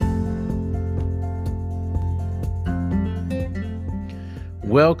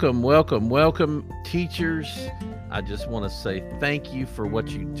Welcome, teachers. I just want to say thank you for what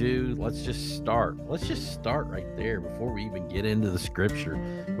you do. Let's just start. Let's just start right there before we even get into the scripture.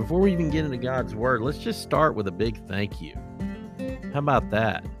 Before we even get into God's word, let's just start with a big thank you. How about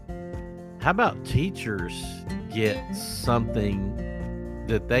that? How about teachers get something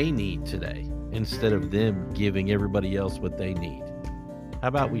that they need today instead of them giving everybody else what they need? How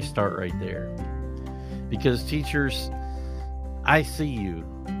about we start right there? Because teachers, I see you.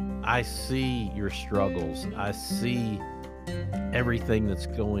 I see your struggles. I see everything that's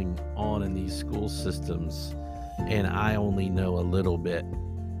going on in these school systems, and I only know a little bit.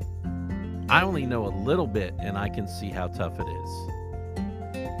 And I can see how tough it is.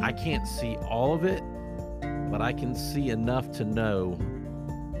 I can't see all of it, but I can see enough to know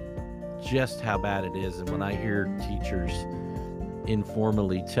just how bad it is. And when I hear teachers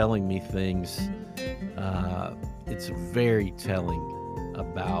informally telling me things, it's very telling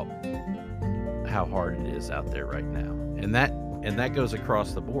about how hard it is out there right now. And that goes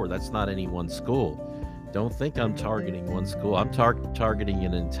across the board. That's not any one school. Don't think I'm targeting one school. I'm targeting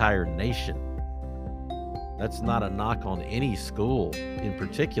an entire nation. That's not a knock on any school in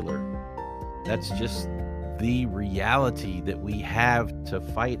particular. That's just the reality that we have to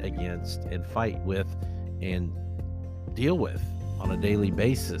fight against and fight with and deal with on a daily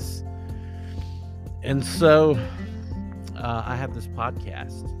basis. And so I have this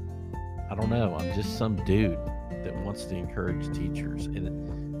podcast. I don't know. I'm just some dude that wants to encourage teachers.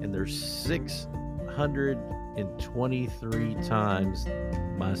 And there's 623 times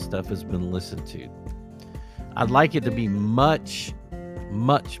my stuff has been listened to. I'd like it to be much,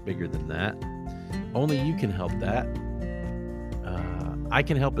 much bigger than that. Only you can help that. I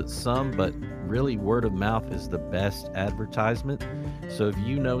can help it some, but really word of mouth is the best advertisement. So if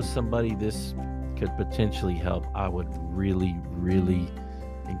you know somebody this could potentially help, I would really, really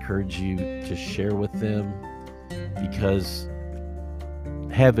encourage you to share with them, because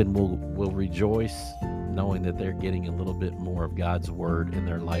heaven will rejoice knowing that they're getting a little bit more of God's word in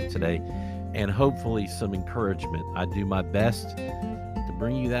their life today, and hopefully some encouragement. I do my best to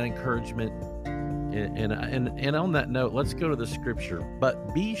bring you that encouragement. And on that note, let's go to the scripture.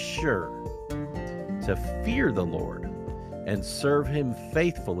 But be sure to fear the Lord and serve him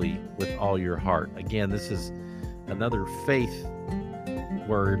faithfully with all your heart. Again, this is another faith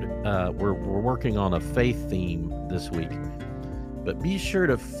word. We're working on a faith theme this week. But be sure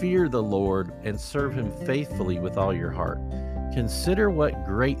to fear the Lord and serve him faithfully with all your heart. Consider what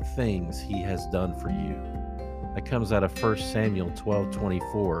great things he has done for you. That comes out of 1 Samuel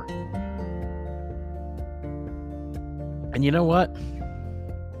 12:24. And you know what?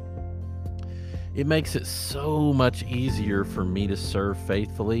 It makes it so much easier for me to serve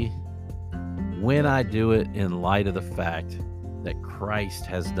faithfully when I do it in light of the fact that Christ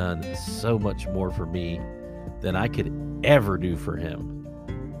has done so much more for me than I could ever do for him.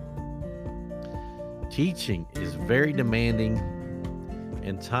 Teaching is very demanding,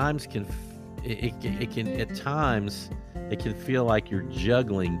 and times can feel like you're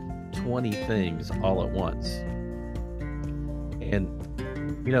juggling 20 things all at once. And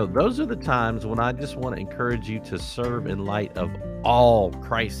those are the times when I just want to encourage you to serve in light of all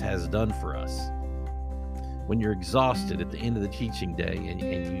Christ has done for us. When you're exhausted at the end of the teaching day and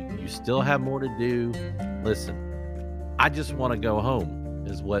you still have more to do, listen, I just want to go home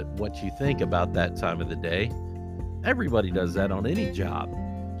is what you think about that time of the day. Everybody does that on any job.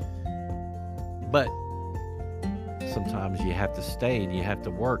 But sometimes you have to stay and you have to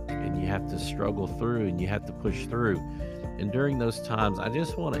work and you have to struggle through and you have to push through. And during those times, I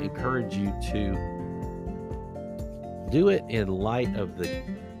just want to encourage you to do it in light of the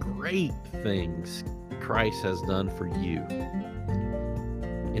great things Christ has done for you.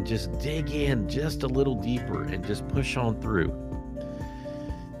 And just dig in just a little deeper and just push on through.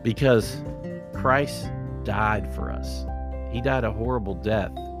 Because Christ died for us. He died a horrible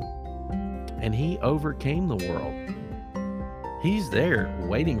death. And he overcame the world. He's there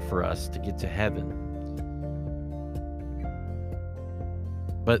waiting for us to get to heaven.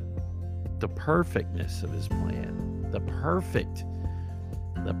 But the perfectness of his plan, the perfect,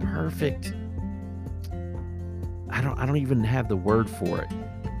 I don't even have the word for it,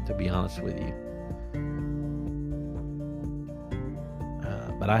 to be honest with you.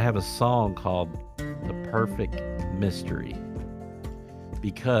 But I have a song called The Perfect Mystery,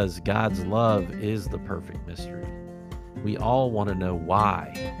 because God's love is the perfect mystery. We all want to know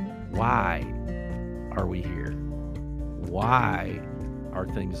why. Why are we here? Why are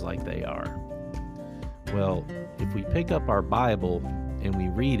things like they are? Well, if we pick up our Bible and we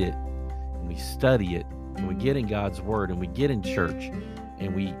read it and we study it and we get in God's word and we get in church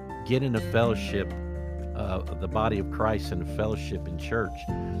and we get into fellowship, the body of Christ and fellowship in church,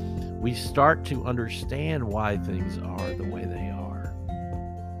 we start to understand why things are the way they are.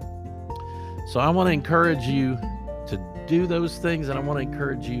 So I want to encourage you to do those things, and I want to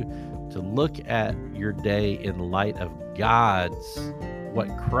encourage you to look at your day in light of what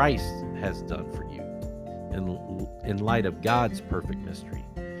Christ has done for you, in light of God's perfect mystery.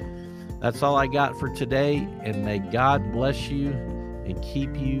 That's all I got for today, and may God bless you and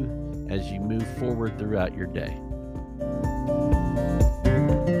keep you as you move forward throughout your day.